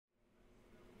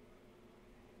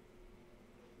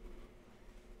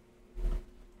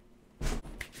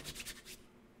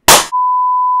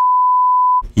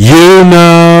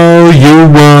know you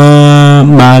want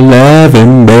my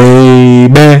loving,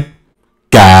 baby.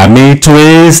 Got me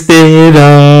twisted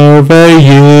over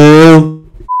you.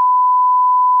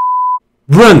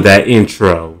 Run that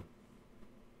intro.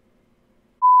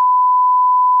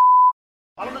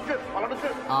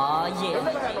 Oh yeah.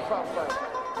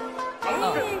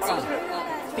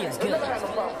 Feels good.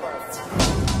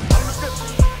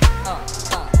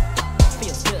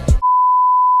 Feels good.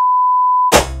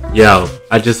 Yo,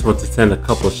 I just want to send a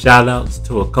couple shout outs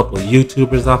to a couple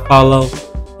YouTubers I follow.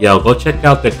 Yo, go check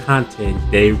out their content.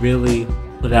 They really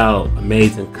put out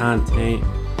amazing content.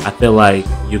 I feel like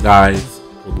you guys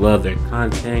would love their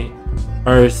content.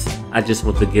 First, I just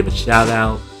want to give a shout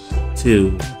out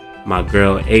to my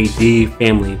girl AD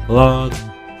Family Vlog,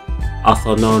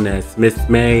 also known as Miss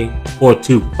May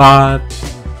 425.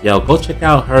 Yo, go check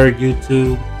out her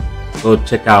YouTube. Go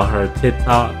check out her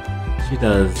TikTok. She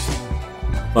does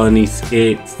funny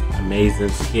skits, amazing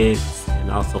skits,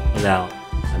 and also put out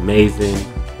amazing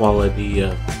quality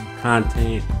of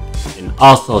content. And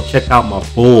also check out my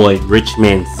boy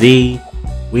Richman Z.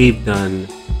 We've done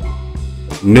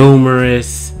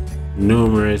numerous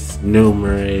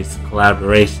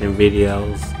collaboration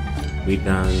videos. We've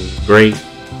done great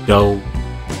dope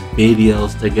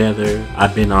videos together.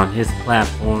 I've been on his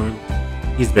platform,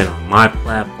 he's been on my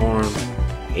platform,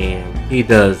 and he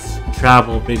does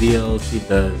travel videos, he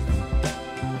does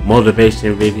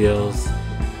motivation videos,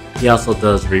 he also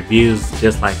does reviews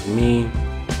just like me.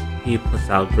 He puts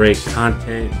out great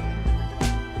content,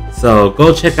 so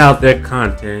go check out their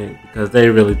content because they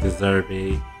really deserve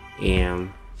it. And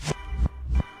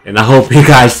I hope you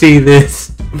guys see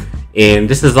this. And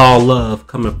this is all love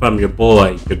coming from your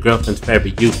boy, your girlfriend's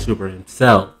favorite YouTuber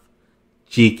himself,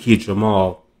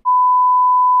 GQTV.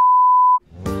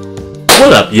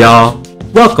 What up, y'all?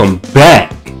 Welcome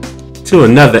back to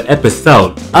another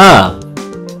episode of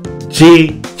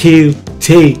GQTV.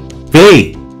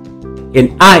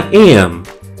 And I am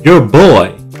your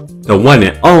boy, the one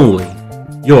and only,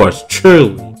 yours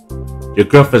truly, your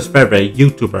girlfriend's favorite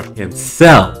YouTuber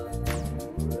himself,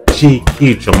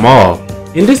 GQTV.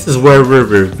 And this is where we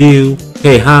review,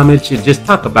 pay homage, and just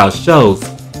talk about shows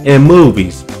and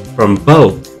movies from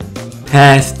both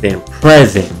past and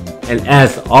present. And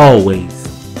as always,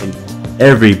 in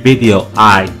every video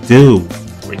I do,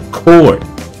 record,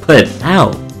 put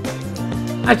out,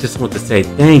 I just want to say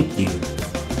thank you.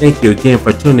 Thank you again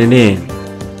for tuning in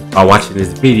by watching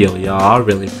this video, y'all. I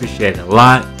really appreciate it a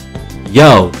lot.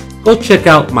 Yo, go check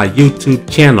out my YouTube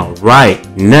channel right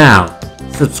now.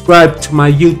 Subscribe to my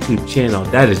YouTube channel,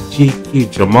 that is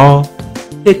GQTV.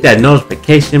 Hit that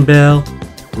notification bell,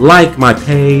 like my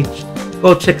page,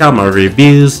 go check out my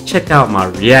reviews, check out my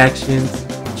reactions,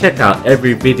 check out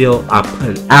every video I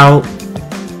put out,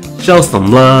 show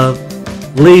some love,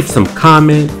 leave some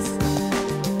comments.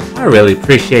 I really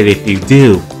appreciate it if you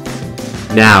do.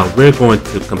 Now we're going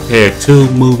to compare two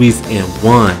movies in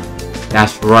one.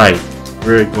 That's right,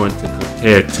 we're going to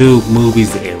compare two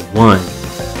movies in one.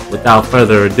 Without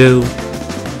further ado,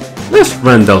 let's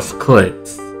run those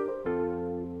clips.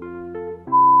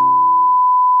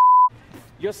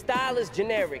 Your style is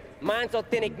generic, mine's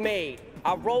authentic made.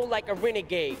 I roll like a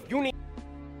renegade. You need.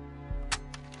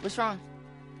 What's wrong?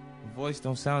 Your voice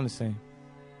don't sound the same.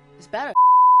 It's better.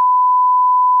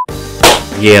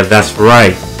 Yeah, that's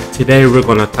right. Today we're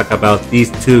gonna talk about these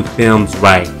two films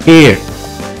right here.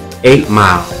 8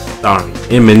 Mile, starring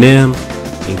Eminem,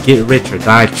 and Get Rich or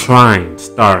Die Tryin,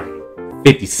 starring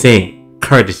 50 Cent,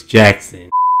 Curtis Jackson.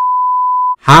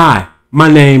 Hi, my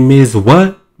name is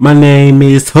what? My name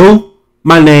is who?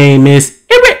 My name is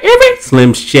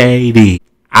Slim Shady.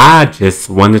 I just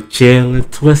wanna chill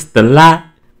and twist a lot,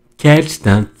 catch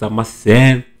stunts on my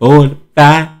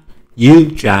 745. You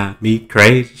drive me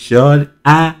crazy, shorty.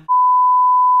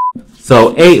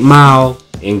 So 8 Mile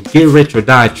and Get Rich or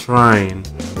Die Tryin,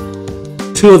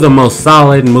 two of the most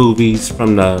solid movies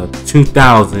from the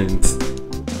 2000s,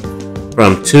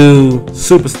 from two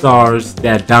superstars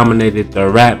that dominated the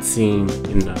rap scene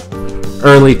in the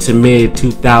early to mid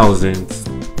 2000s.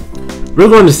 We're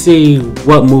going to see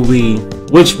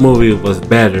which movie was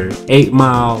better, 8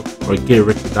 Mile or Get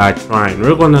Rich or Die Tryin.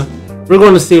 We're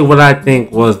going to see what I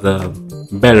think was the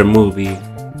better movie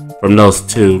from those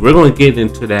two. We're going to get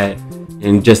into that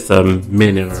in just a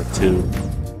minute or two.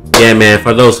 Yeah, man,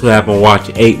 for those who haven't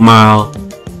watched 8 Mile,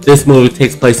 this movie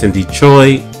takes place in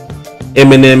Detroit.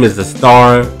 Eminem is the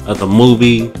star of the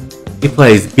movie. He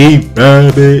plays Beat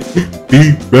Rabbit,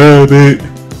 Beat Rabbit,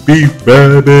 Beat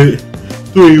Rabbit,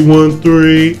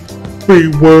 313, Free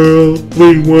World,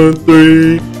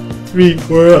 313, Free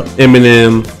World.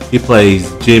 Eminem, he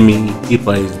plays Jimmy, he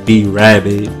plays B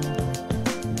Rabbit.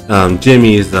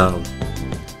 Jimmy is an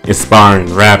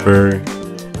inspiring rapper.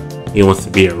 He wants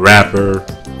to be a rapper.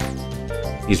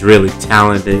 He's really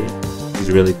talented.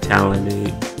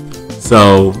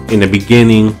 So in the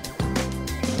beginning,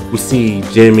 we see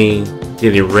Jimmy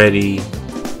getting ready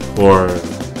for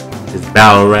his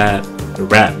battle rap, the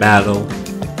rap battle.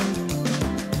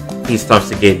 He starts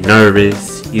to get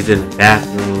nervous. He's in the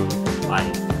bathroom,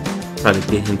 like trying to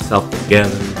get himself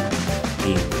together.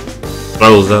 He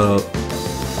throws up,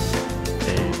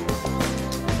 and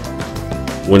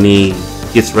when he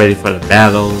gets ready for the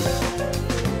battle,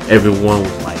 everyone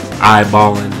was like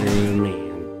eyeballing him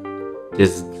and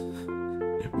just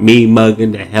me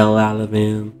mugging the hell out of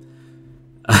him.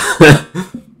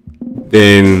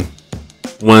 Then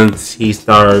once he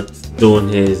starts doing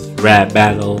his rap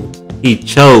battle, he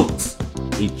chokes,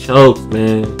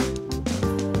 man.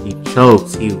 He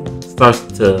chokes. He starts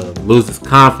to lose his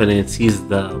confidence. He's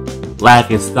the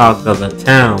laughing stock of the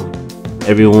town.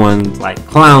 Everyone's like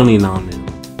clowning on him.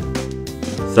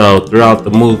 So throughout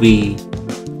the movie,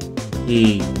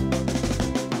 he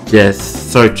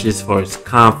just searches for his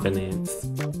confidence,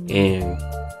 and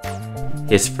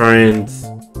his friends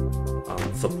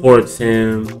supports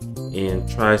him and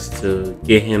tries to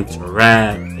get him to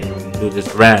rap and do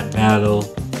this rap battle.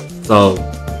 So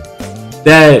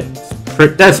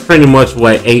that's pretty much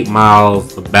what 8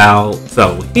 Mile's about.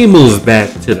 So he moves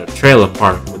back to the trailer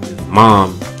park with his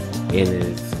mom and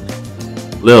his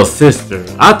little sister.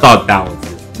 I thought that was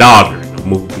his daughter in the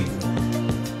movie.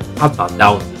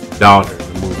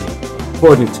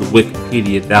 According to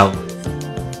Wikipedia, that was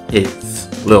his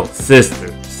little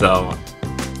sister. So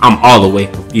I'm all the way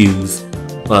confused.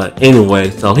 But anyway,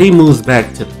 so he moves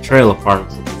back to the trailer park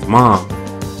with his mom.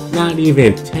 Not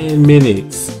even 10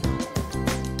 minutes,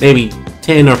 maybe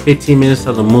 10 or 15 minutes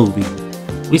of the movie,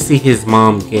 we see his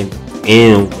mom getting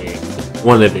in with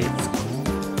one of his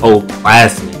old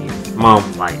classmates.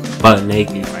 Mom's like butt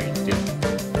naked, like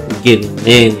just getting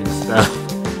in and stuff.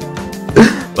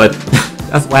 But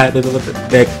that's what happened with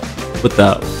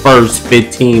the first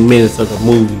 15 minutes of the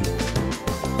movie.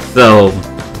 So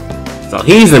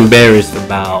he's embarrassed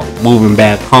about moving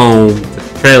back home to the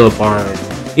trailer park.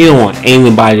 He don't want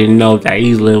anybody to know that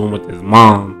he's living with his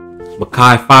mom.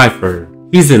 Mekhi Phifer,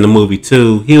 he's in the movie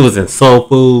too. He was in Soul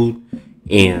Food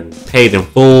and Paid in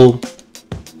Full.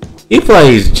 He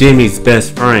plays Jimmy's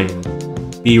best friend,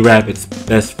 B-Rabbit's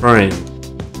best friend,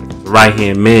 the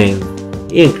right-hand man.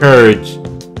 He encouraged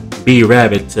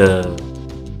B-Rabbit to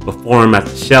perform at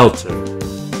the shelter.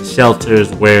 The shelter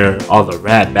is where all the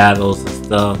rap battles and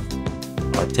stuff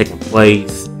are taking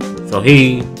place. So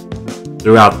he,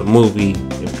 throughout the movie,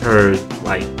 encouraged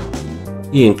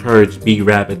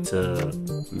B-Rabbit to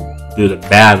do the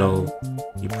battle.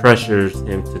 He pressures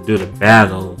him to do the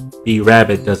battle.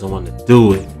 B-Rabbit doesn't want to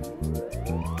do it,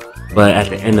 but at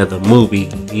the end of the movie,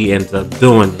 he ends up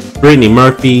doing it. Brittany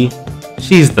Murphy,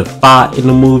 she's the thought in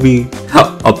the movie.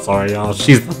 I'm sorry, y'all.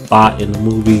 She's the thought in the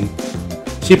movie.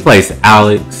 She plays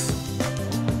Alex.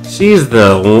 She's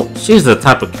the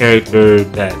type of character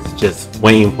that's just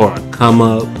waiting for a come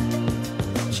up.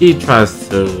 She tries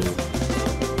to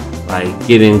like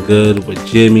get in good with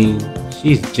Jimmy.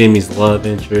 She's Jimmy's love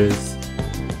interest.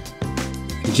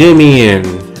 Jimmy and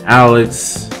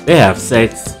Alex, they have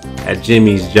sex at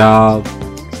Jimmy's job,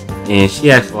 and she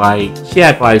acts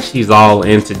like she's all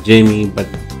into Jimmy, but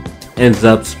ends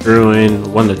up screwing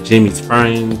one of Jimmy's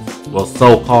friends, well,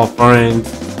 so-called friends.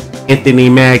 Anthony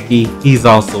Mackie, he's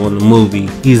also in the movie.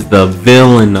 He's the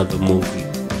villain of the movie.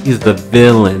 He's the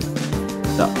villain,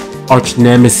 the arch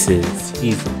nemesis.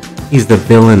 He's the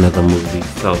villain of the movie.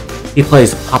 So he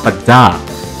plays Papa Doc.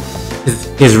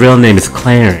 His real name is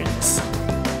Clarence,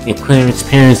 and Clarence's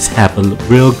parents have a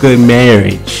real good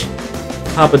marriage.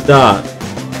 Papa Doc,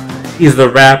 he's the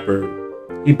rapper.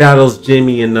 He battles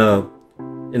Jimmy in the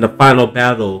final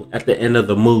battle at the end of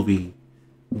the movie.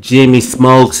 Jimmy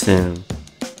smokes him.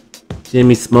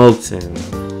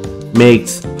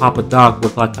 Makes Papa Doc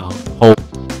look like a hoe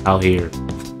out here.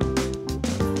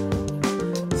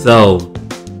 So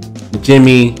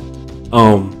Jimmy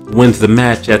wins the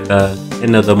match at the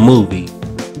end of the movie.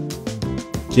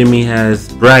 Jimmy has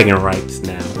bragging rights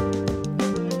now.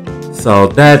 So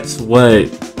that's what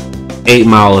 8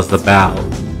 Mile is about.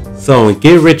 So in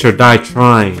Get Rich or Die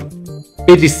Tryin',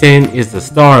 50 Cent is the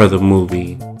star of the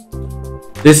movie.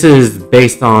 This is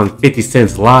based on 50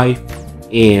 Cent's life,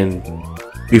 and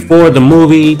before the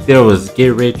movie there was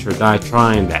Get Rich or Die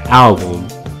Tryin', the album,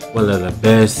 one of the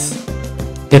best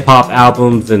hip-hop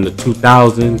albums in the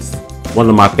 2000s, one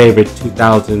of my favorite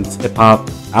 2000s hip-hop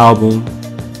album.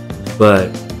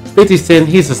 But 50 Cent,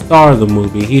 he's the star of the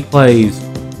movie. He plays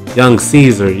Young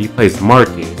Caesar, he plays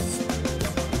Marcus.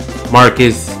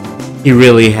 Marcus, he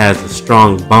really has a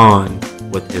strong bond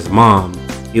with his mom.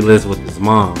 He lives with his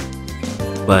mom.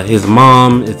 But his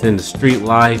mom is in the street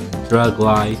life, drug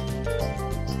life.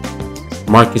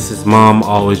 Marcus's mom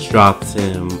always drops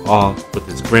him off with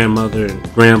his grandmother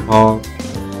and grandpa,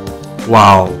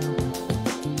 while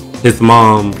his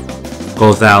mom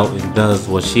goes out and does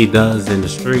what she does in the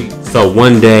street. So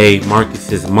one day,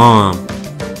 Marcus's mom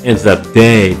ends up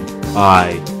dead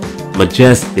by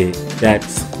Majestic.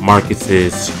 That's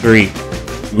Marcus's street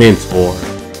mentor.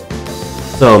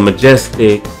 So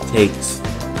Majestic takes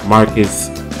Marcus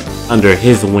under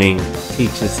his wing,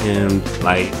 teaches him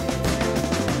like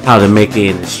how to make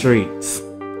it in the streets.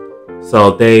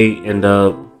 So they end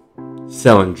up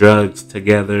selling drugs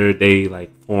together. They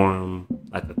like form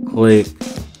like a clique.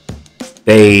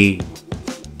 They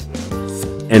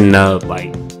end up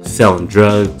like selling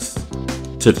drugs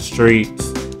to the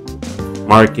streets.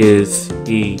 Marcus,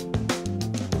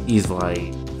 he's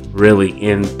like really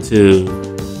into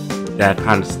that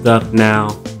kind of stuff now.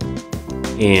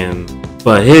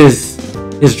 But his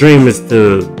dream is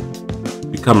to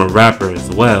become a rapper as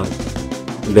well.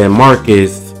 And then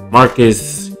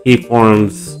Marcus, he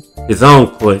forms his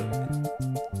own clique.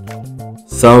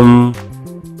 Some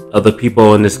of the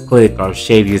people in this clique are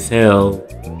shady as hell.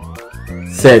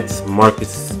 Sets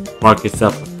Marcus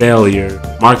up for failure.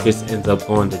 Marcus ends up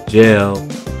going to jail.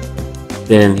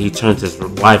 Then he turns his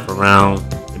life around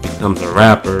and becomes a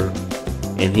rapper.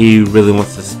 And he really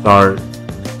wants to start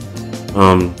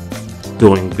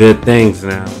doing good things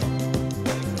now.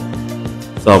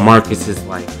 So Marcus is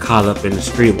like caught up in the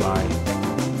street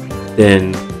life.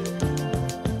 Then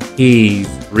he's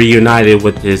reunited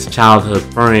with his childhood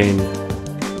friend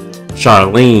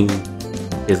Charlene,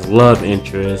 his love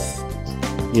interest.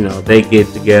 You know, they get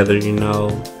together, you know,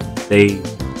 they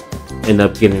end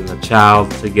up getting a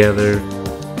child together.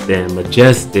 Then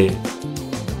Majestic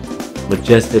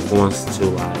wants to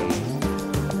like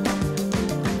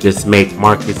just make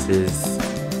Marcus's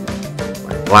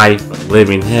life a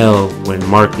living hell when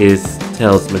Marcus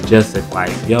tells Majestic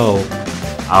like, yo,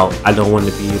 I don't want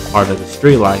to be a part of the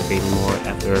street life anymore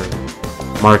after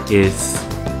Marcus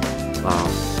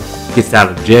gets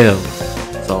out of jail.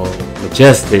 So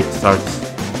Majestic starts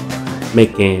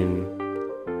making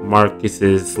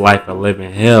Marcus's life a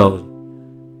living hell.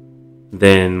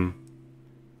 Then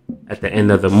at the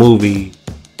end of the movie,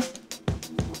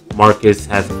 Marcus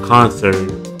has a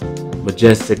concert.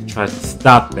 Majestic tries to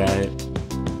stop that.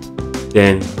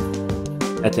 Then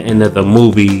at the end of the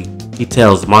movie, he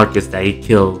tells Marcus that he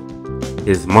killed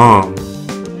his mom.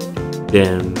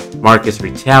 Then Marcus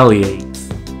retaliates.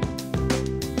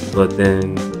 But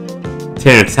then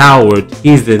Terrence Howard,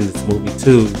 he's in this movie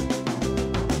too.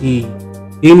 He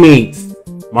meets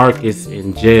Marcus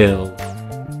in jail.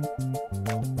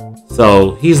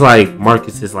 So he's like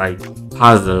Marcus's like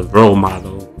positive role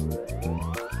model.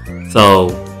 So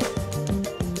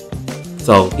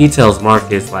he tells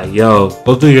Marcus like, yo,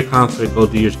 go do your concert.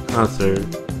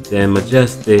 Then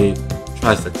Majestic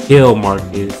tries to kill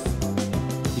Marcus.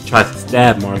 He tries to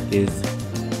stab Marcus.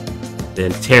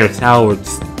 Then Terrence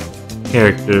Howard's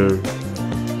character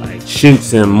like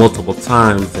shoots him multiple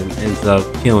times and ends up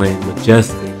killing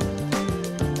Majestic.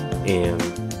 And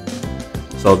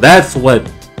so that's what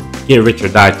Get Rich or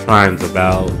Die Trying's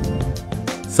about.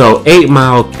 So 8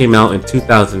 Mile came out in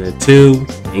 2002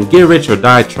 and Get Rich or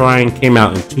Die Tryin' came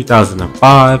out in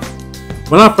 2005.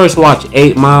 When I first watched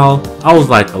 8 Mile, I was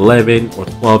like 11 or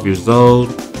 12 years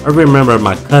old. I remember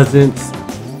my cousins,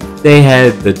 they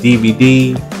had the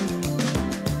DVD.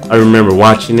 I remember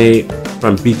watching it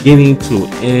from beginning to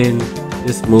end.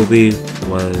 This movie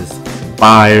was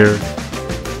fire.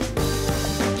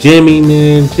 Jimmy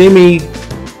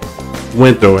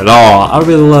went through it all. I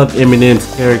really love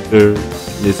Eminem's character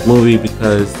in this movie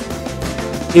because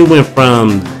he went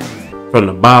from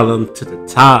the bottom to the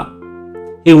top.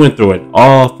 He went through it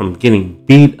all, from getting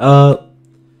beat up,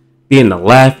 being the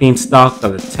laughing stock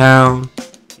of the town,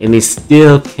 and he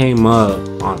still came up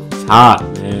on top,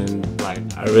 man. Like,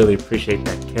 I really appreciate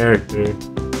that character.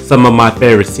 Some of my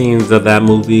favorite scenes of that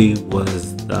movie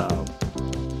was the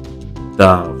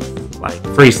like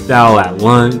freestyle at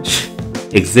lunch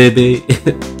exhibit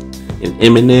and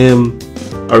Eminem.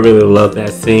 I really love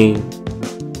that scene.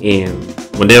 And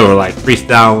when they were like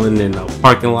freestyling in the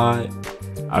parking lot,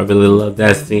 I really love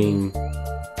that scene.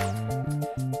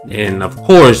 And of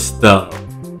course the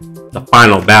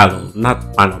final battle, not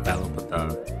the final battle, but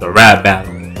the rap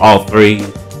battle. All three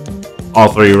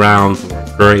rounds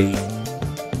were great.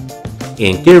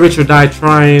 And Get Rich or Die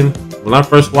Tryin', when I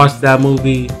first watched that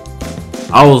movie,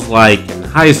 I was like in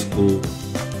high school.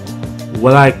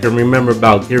 what I can remember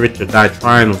about Get Rich or Die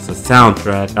Trying was the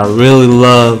soundtrack. I really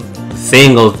love the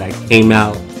singles that came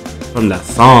out from that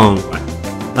song, like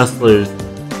Hustlers,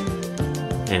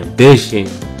 Ambition,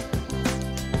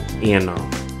 and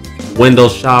Window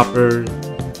Shopper,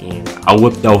 and I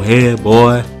Whipped Your Head,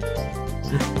 boy.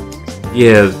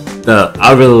 Yeah,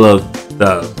 I really love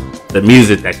the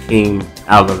music that came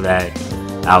out of that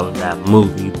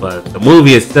movie. But the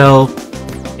movie itself,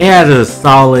 it had a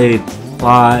solid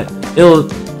plot. It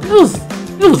was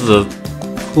a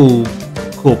cool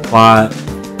plot.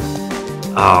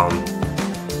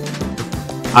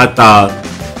 I thought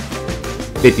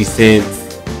 50 Cent's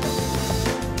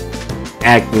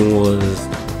acting was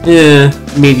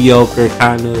mediocre,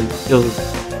 kind of.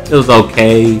 It was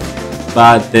okay,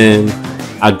 but then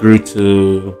I grew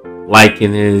to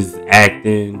liking his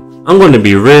acting. I'm going to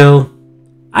be real.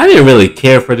 I didn't really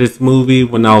care for this movie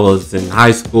when I was in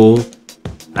high school.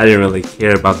 I didn't really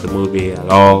care about the movie at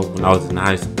all when I was in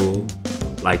high school.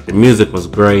 Like, the music was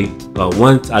great, but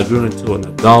once I grew into an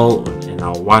adult and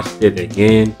I watched it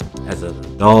again as an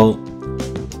adult,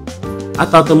 I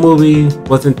thought the movie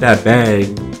wasn't that bad.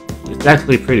 It's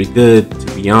actually pretty good,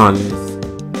 to be honest.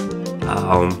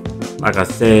 Like I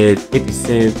said, 50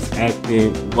 Cent's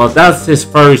acting, well, that's his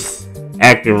first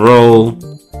acting role,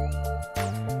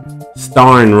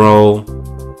 starring role.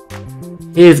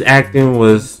 His acting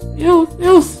was, it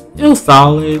was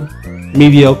solid,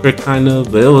 mediocre kind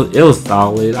of, but it was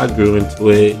solid. I grew into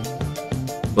it.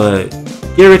 But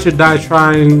Get Rich or Die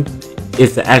Trying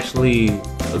is actually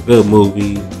a good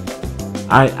movie.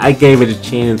 I gave it a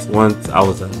chance once I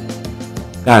was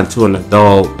got into an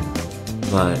adult,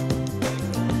 but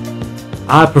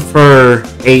I prefer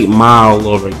 8 Mile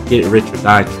over Get Rich or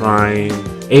Die Trying.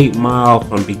 8 Mile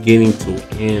from beginning to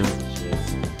end was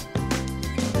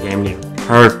just damn near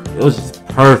perfect. It was just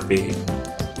perfect.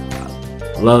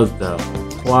 I love the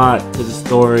plot to the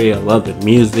story. I love the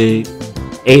music.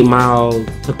 8 Mile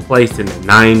took place in the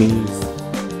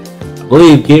 90s. I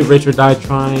believe Get Rich or Die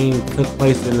Trying took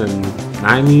place in the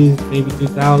 90s, maybe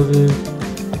 2000s.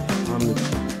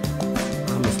 If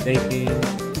I'm mistaken.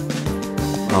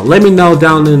 Let me know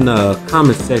down in the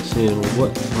comment section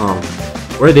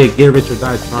where did Get Rich or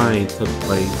Die Trying took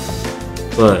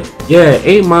place. But yeah,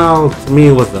 8 Mile to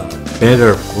me was a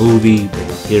better movie than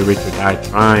Get Rich or Die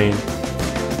Trying.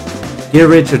 Get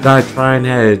Rich or Die Trying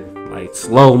had like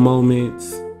slow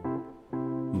moments,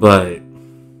 but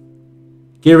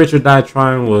Get Rich or Die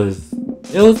Trying was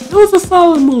a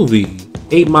solid movie.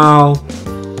 8 Mile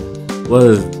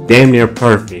was damn near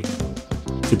perfect,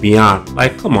 to be honest.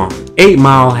 Like, come on. 8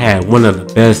 Mile had one of the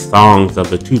best songs of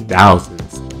the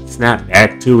 2000s. Snap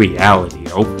Back to Reality.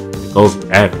 Oh, it goes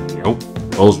gravity. Oh,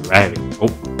 it goes gravity. Oh,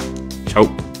 choke.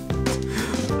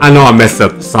 I know I messed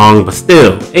up the song, but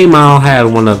still, 8 Mile had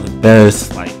one of the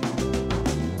best, like,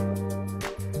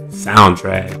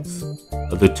 soundtracks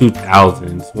of the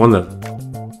 2000s. One of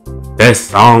the best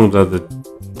songs of the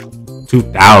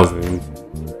 2000s.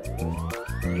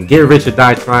 And Get Rich or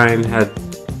Die Trying had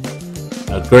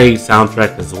a great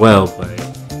soundtrack as well, but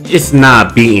it's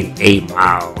not beating 8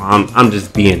 Mile. I'm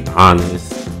just being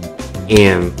honest.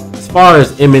 And as far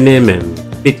as Eminem and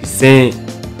 50 Cent,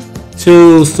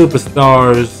 two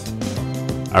superstars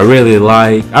I really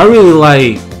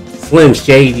like Slim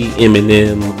Shady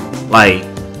Eminem, like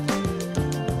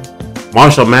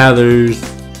Marshall Mathers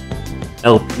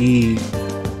LP,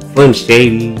 Slim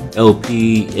Shady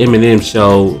LP, Eminem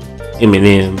Show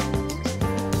Eminem.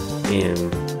 And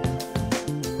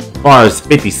as far as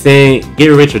 50 Cent, Get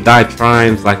Rich or Die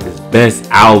Trying is like his best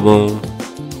album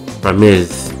from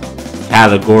his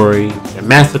category. The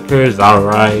Massacre is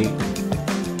alright.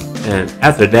 And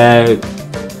after that,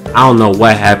 I don't know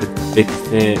what happened to 50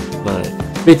 Cent, but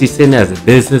 50 Cent as a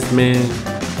businessman,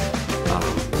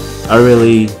 I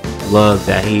really love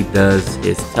that he does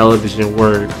his television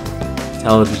work,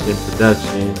 television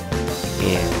production,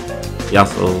 and he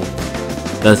also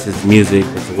does his music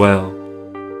as well.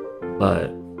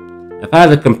 But if I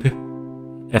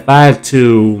had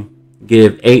to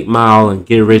give 8 Mile and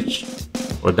Get Rich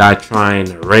or Die Trying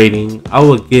a rating, I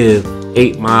would give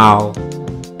 8 Mile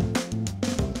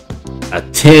a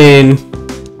 10.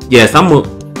 Yes,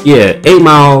 8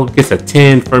 Mile gets a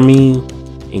 10 for me,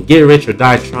 and Get Rich or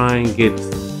Die Trying gets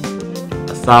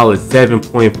a solid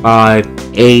 7.5,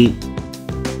 8.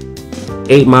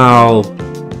 8 Mile,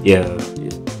 yeah,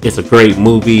 it's a great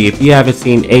movie. If you haven't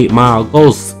seen 8 Mile,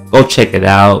 go check it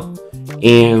out,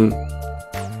 and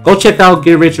go check out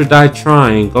Get Rich or Die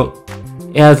Trying.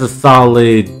 It has a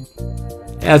solid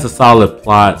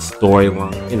plot,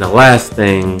 storyline. And the last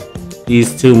thing,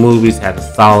 these two movies had a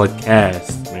solid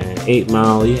cast, man. 8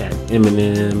 Mile, you had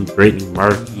Eminem, Brittany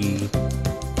Murphy,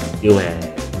 you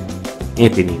had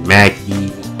Anthony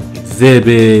Mackie,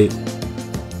 Exhibit,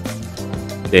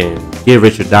 then Get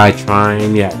Rich or Die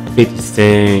Tryin, you had 50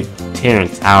 Cent,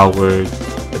 Terrence Howard,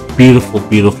 the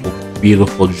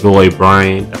beautiful Joy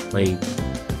Bryant that played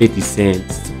 50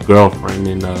 Cent's girlfriend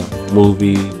in the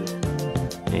movie,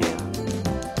 and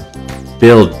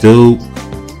Bill Duke,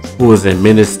 who was in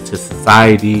Menace to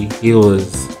Society, he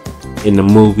was in the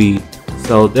movie.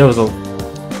 So there was a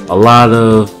lot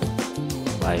of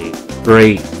like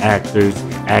great actors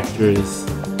and actresses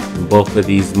in both of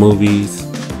these movies,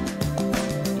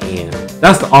 and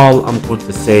that's all I'm going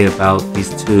to say about these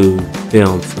two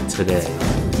films today.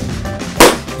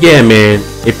 Yeah, man,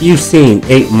 if you've seen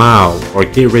 8 Mile or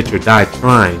Get Rich or Die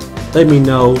Tryin', let me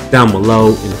know down below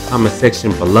in the comment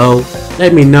section below.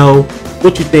 Let me know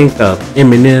what you think of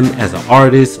Eminem as an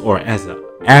artist or as an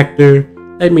actor.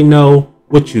 Let me know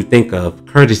what you think of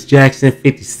Curtis Jackson,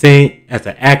 50 Cent as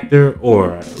an actor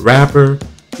or a rapper.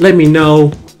 Let me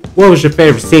know what was your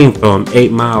favorite scene from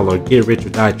 8 Mile or Get Rich or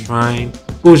Die Tryin'.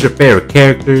 Who was your favorite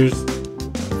characters?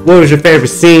 What was your favorite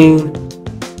scene?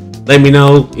 Let me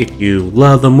know if you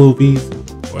love the movies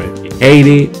or if you hate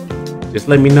it. Just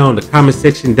let me know in the comment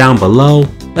section down below.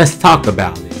 Let's talk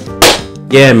about it.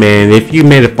 Yeah, man, if you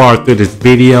made it far through this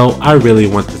video, I really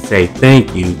want to say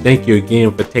thank you. Thank you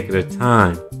again for taking the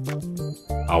time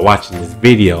watching this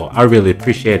video. I really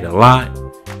appreciate it a lot.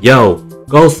 Yo,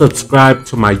 go subscribe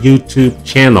to my YouTube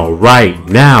channel right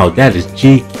now. That is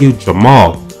GQ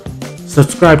Jamal.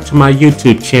 Subscribe to my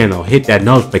YouTube channel. Hit that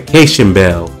notification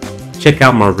bell. Check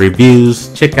out my reviews.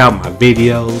 Check out my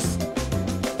videos.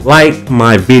 Like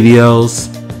my videos.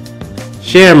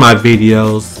 Share my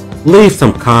videos. Leave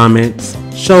some comments.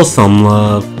 Show some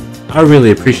love. I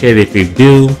really appreciate it if you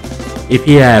do. If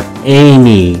you have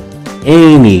any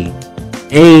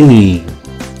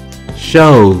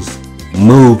shows,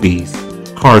 movies,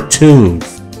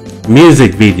 cartoons,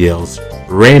 music videos,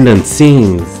 random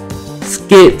scenes,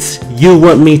 skits you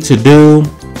want me to do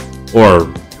or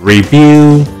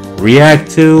review, react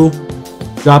to,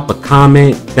 drop a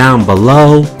comment down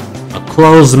below. A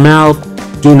closed mouth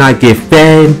do not get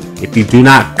fed if you do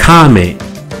not comment.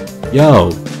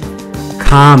 Yo,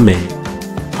 comment.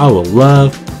 I would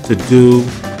love to do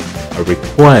a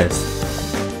request.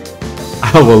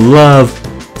 I would love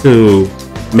to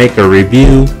make a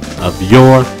review of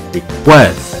your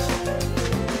request.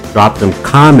 Drop them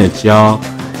comments, y'all.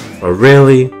 But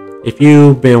really, if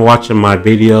you've been watching my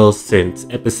videos since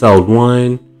episode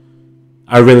 1,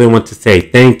 I really want to say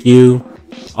thank you.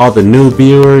 All the new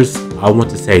viewers, I want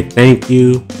to say thank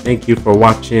you. Thank you for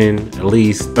watching at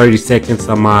least 30 seconds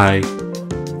of my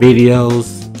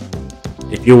videos.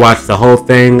 If you watched the whole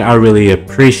thing, I really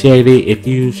appreciate it. If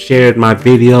you shared my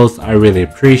videos, I really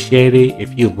appreciate it.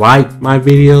 If you liked my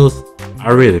videos, I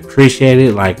really appreciate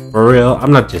it. Like, for real,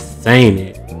 I'm not just saying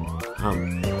it.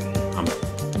 I'm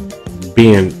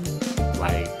being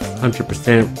like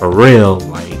 100% for real.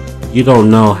 Like, you don't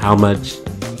know how much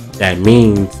that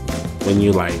means when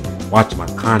you like watch my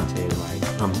content. Like,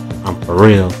 I'm for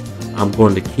real. I'm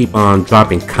going to keep on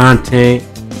dropping content,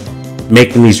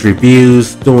 making these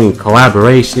reviews, doing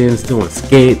collaborations, doing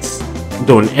skits,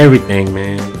 doing everything,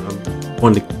 man. I'm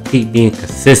going to keep being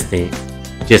consistent.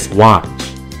 Just watch.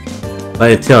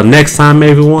 But until next time,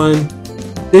 everyone,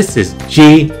 this is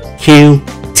GQTV,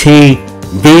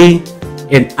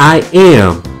 and I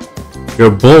am your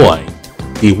boy,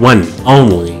 the one and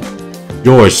only,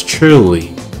 yours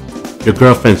truly, your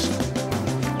girlfriend's.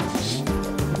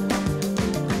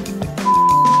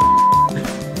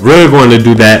 We're going to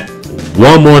do that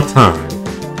one more time.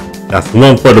 That's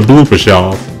one for the bloopers,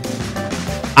 y'all.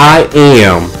 I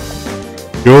am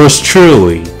yours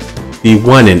truly, the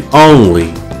one and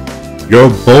only, your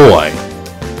boy,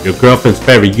 your girlfriend's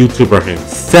favorite YouTuber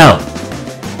himself.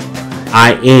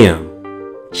 I am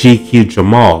GQ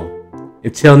Jamal.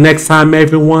 Until next time,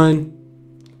 everyone,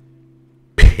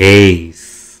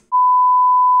 peace.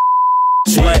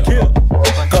 Sweat.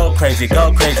 Go crazy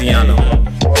on them.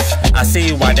 I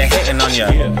see why they're hating on you.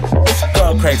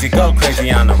 Go crazy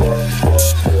on them.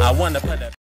 I wanna put that.